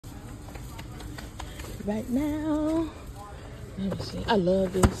right now. Let me see. I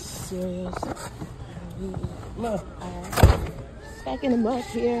love this cereals. We are stacking them up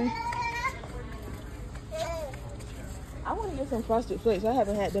here. I want to get some Frosted Flakes. I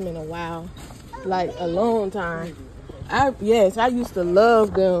haven't had them in a while, like a long time. Yes, I used to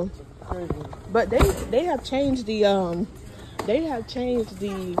love them, but they have changed the I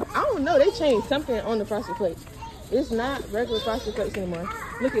don't know, they changed something on the Frosted Flakes. It's not regular Frosted Flakes anymore.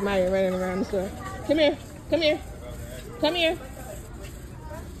 Look at Maya running around the store. Come here, come here, come here.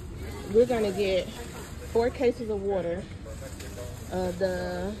 We're gonna get 4 cases of water,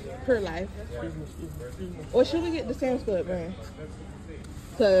 the Pure Life. Or should we get the Sam's Club brand?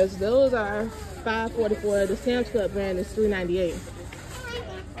 Because those are $5.44. The Sam's Club brand is $3.98.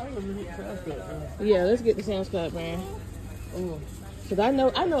 Yeah, let's get the Sam's Club brand. Because I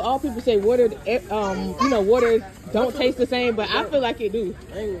know all people say water, water don't taste the same, but I feel like it do.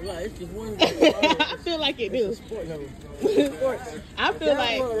 I ain't gonna lie, it's just one. I feel like it do. I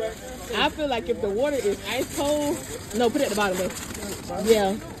feel like if the water is ice cold, no, put it at the bottom though.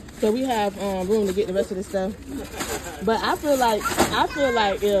 Yeah. So we have room to get the rest of this stuff. But I feel like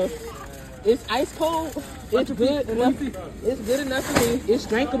if it's ice cold, it's good enough. It's good enough for me. It's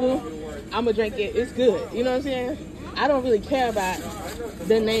drinkable. I'ma drink it. It's good. You know what I'm saying? I don't really care about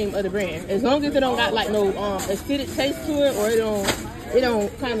the name of the brand. As long as it don't got like no acidic taste to it, or it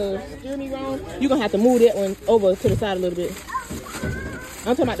don't kind of steer me wrong, you're gonna have to move that one over to the side a little bit.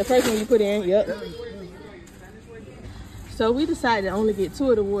 I'm talking about the first one you put in. Yep. So we decided to only get 2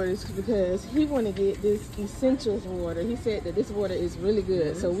 of the waters because he want to get this Essentials water. He said that this water is really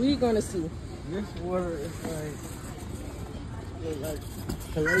good. So we're gonna see. This water is like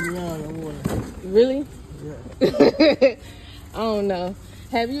Khamarya water. Really? Yeah. I don't know.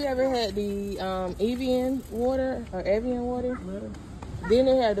 Have you ever had the Evian water or Evian water? Yeah. Then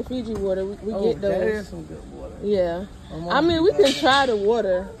they have the Fiji water. We get those. That is some good water. Yeah. I mean, we can try the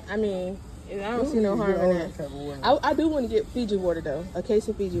water. I mean, I don't see no harm in that. I do want to get Fiji water though. A case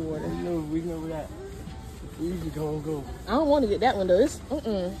of Fiji water. We know that. Fiji gonna go. I don't want to get that one though. It's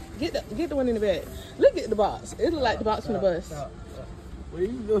Get the one in the bag. Look at the box. It look like the box from the bus. What are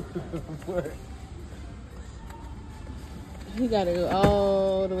you looking for? He gotta go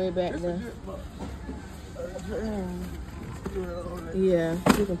all the way back there. Yeah,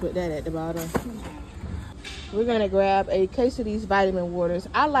 you can put that at the bottom. We're gonna grab a case of these vitamin waters.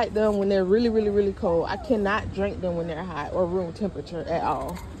 I like them when they're really, really, really cold. I cannot drink them when they're hot or room temperature at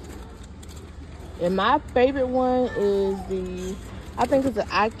all. And my favorite one is I think it's an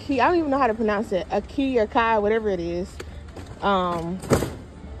Aki. I don't even know how to pronounce it. Aki or Kai, whatever it is.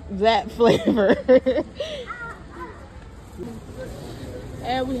 That flavor.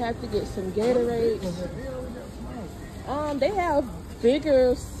 And we have to get some Gatorades. They have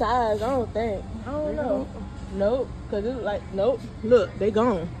bigger size, I don't think. I don't know. Nope, because it's like, nope. Look, they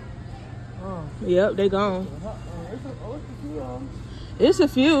gone. Yep, they gone. It's a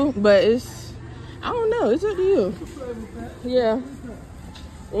few, but I don't know. It's up to you. Yeah.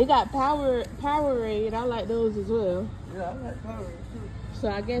 They got Powerade. I like those as well. Yeah, I like Powerade too. So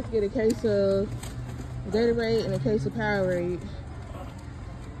I guess get a case of Gatorade and a case of Powerade.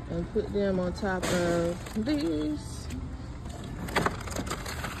 And put them on top of these.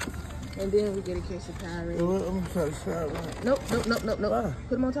 And then we get a case of Powerade. I'm gonna try to try one. Nope. Why?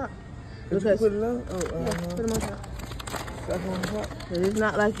 Put them on top. Because put it on? Yeah, put them on top. Stuff on top? It's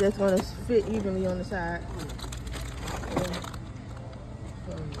not like that's going to fit evenly on the side.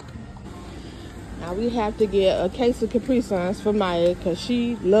 Now we have to get a case of Capri Suns for Maya because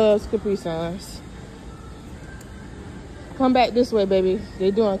she loves Capri Suns. Come back this way, baby.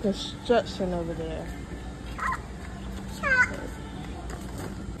 They're doing construction over there.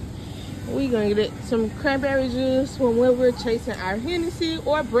 We're going to get some cranberry juice when we're chasing our Hennessy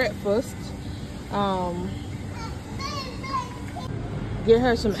or breakfast. Get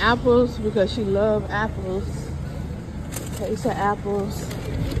her some apples because she loves apples. Case of apples.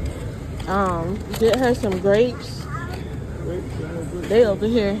 Get her some grapes. They over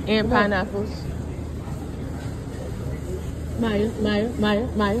here. And pineapples. Maya.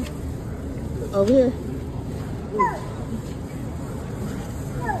 Over here.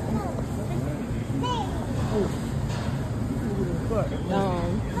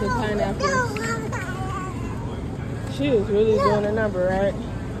 The pineapples. She is really doing a number, right?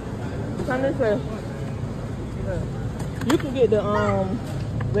 Come this way. You can get the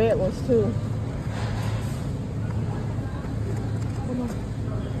red ones too. Come on.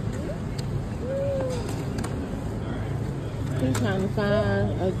 He's trying to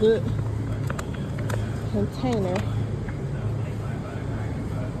find a good container.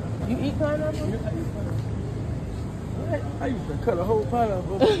 You eat pineapple? I used to cut a whole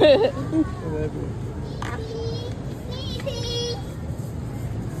pineapple.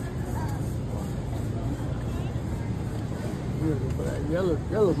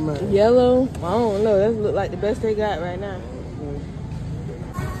 Yellow man. Yellow? I don't know. That look like the best they got right now.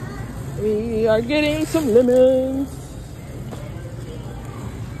 We are getting some lemons.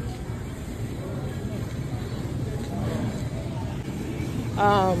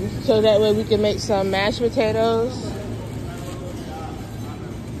 So that way we can make some mashed potatoes.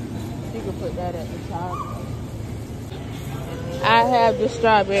 You can put that at the top. I have the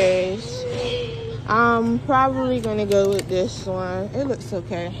strawberries. I'm probably gonna go with this one. It looks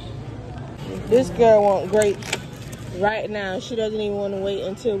okay. This girl wants grapes right now. She doesn't even want to wait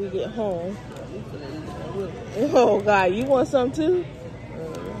until we get home. Oh God, you want some too?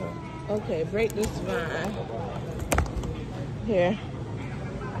 Okay, break this vine. Here.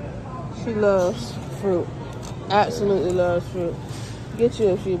 She loves fruit. Absolutely loves fruit. Get you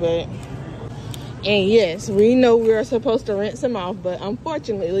a few, babe. And yes, we know we're supposed to rinse them off, but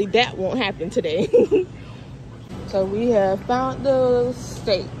unfortunately that won't happen today. So we have found the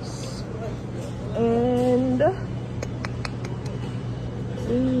steaks. And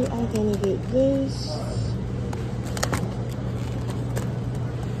we are gonna get this.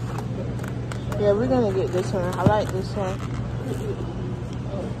 Yeah, we're gonna get this one. I like this one.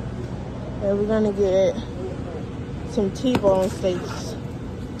 And we're gonna get some T-bone steaks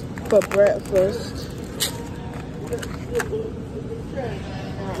for breakfast.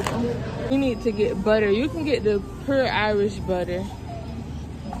 We need to get butter. You can get the pure Irish butter.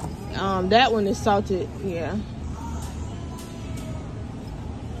 That one is salted, yeah.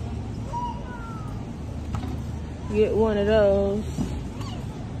 Get one of those.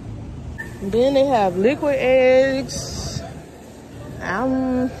 And then they have liquid eggs. I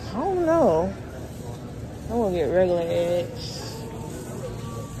don't know. I'm gonna get regular eggs.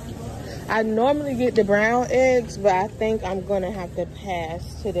 I normally get the brown eggs, but I think I'm gonna have to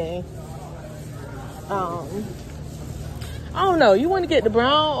pass today. I don't know. You want to get the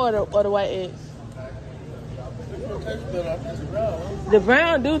brown or the white eggs? The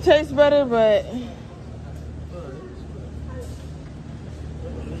brown do taste better, but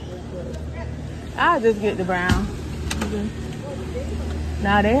I'll just get the brown.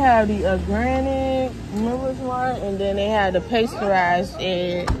 Now they have the organic Miller's Mart, and then they have the pasteurized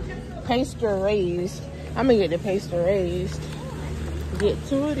egg. Pasteurized. I'm gonna get the pasteurized. Get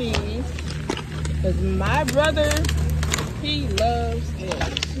 2 of these. Cause my brother, he loves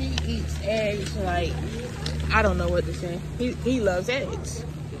eggs. He eats eggs like, I don't know what to say. He loves eggs.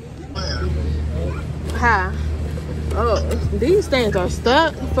 Hi. Oh, these things are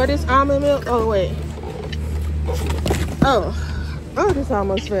stuck for this almond milk. Oh wait. Oh, this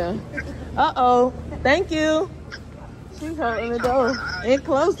almost fell. Uh-oh. Thank you. She's holding the door. It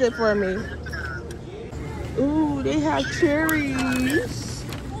closed it for me. Ooh, they have cherries.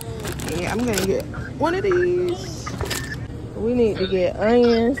 Yeah, I'm gonna get one of these. We need to get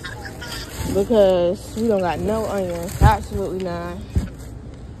onions because we don't got no onions. Absolutely not.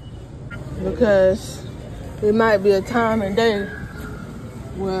 Because it might be a time and day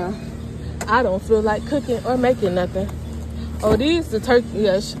where I don't feel like cooking or making nothing. Oh, these the turkey.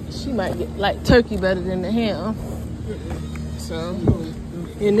 Yeah, she might get like turkey better than the ham. So,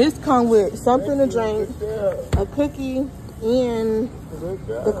 and this come with something to drink, a cookie, and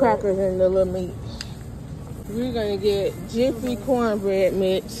the crackers and the little meat. We're gonna get Jiffy cornbread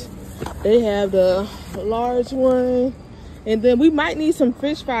mix. They have the large one, and then we might need some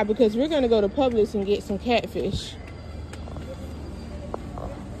fish fry because we're gonna go to Publix and get some catfish.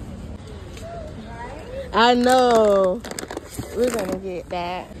 I know. We're gonna get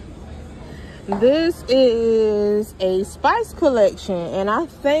that. This is a spice collection, and I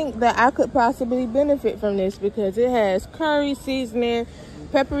think that I could possibly benefit from this because it has curry seasoning,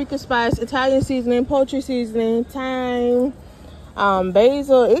 paprika spice, Italian seasoning, poultry seasoning, thyme,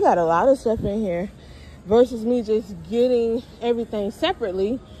 basil. It got a lot of stuff in here versus me just getting everything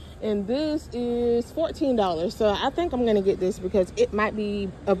separately. And this is $14. So I think I'm gonna get this because it might be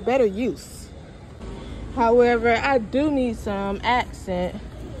a better use. However, I do need some accent.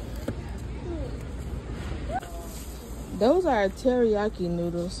 Those are teriyaki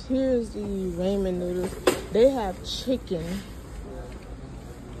noodles. Here's the ramen noodles. They have chicken.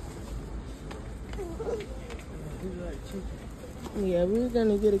 Yeah, we're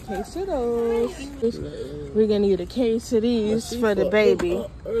gonna get a case of those. We're gonna get a case of these for the baby.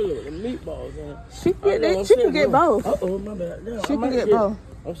 She can get both. Uh-oh, my bad. Yeah, she can get both.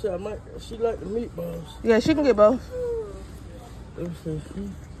 I'm saying she like the meatballs. Yeah, she can get both. Let me see.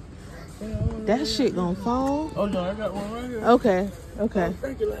 That shit gonna fall. Oh no, I got one right here. Okay, okay.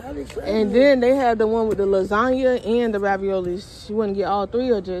 Thank you. Like, how they say And then they have the one with the lasagna and the raviolis. You want to get all three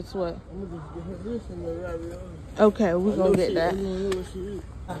or just what? I'm gonna just get her this and the ravioli. Okay, we're gonna get that.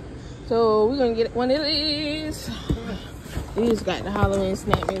 So we're gonna get one of these. These got the Halloween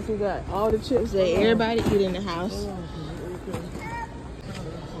snack mix. We got all the chips that everybody eat in the house.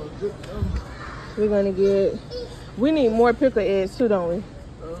 We're gonna get. We need more pickle eggs too, don't we?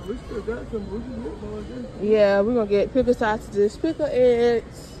 We still got some. We can get more of this. Yeah, we're gonna get pickle sausages, pickle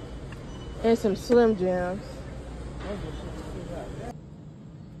eggs, and some Slim Jims.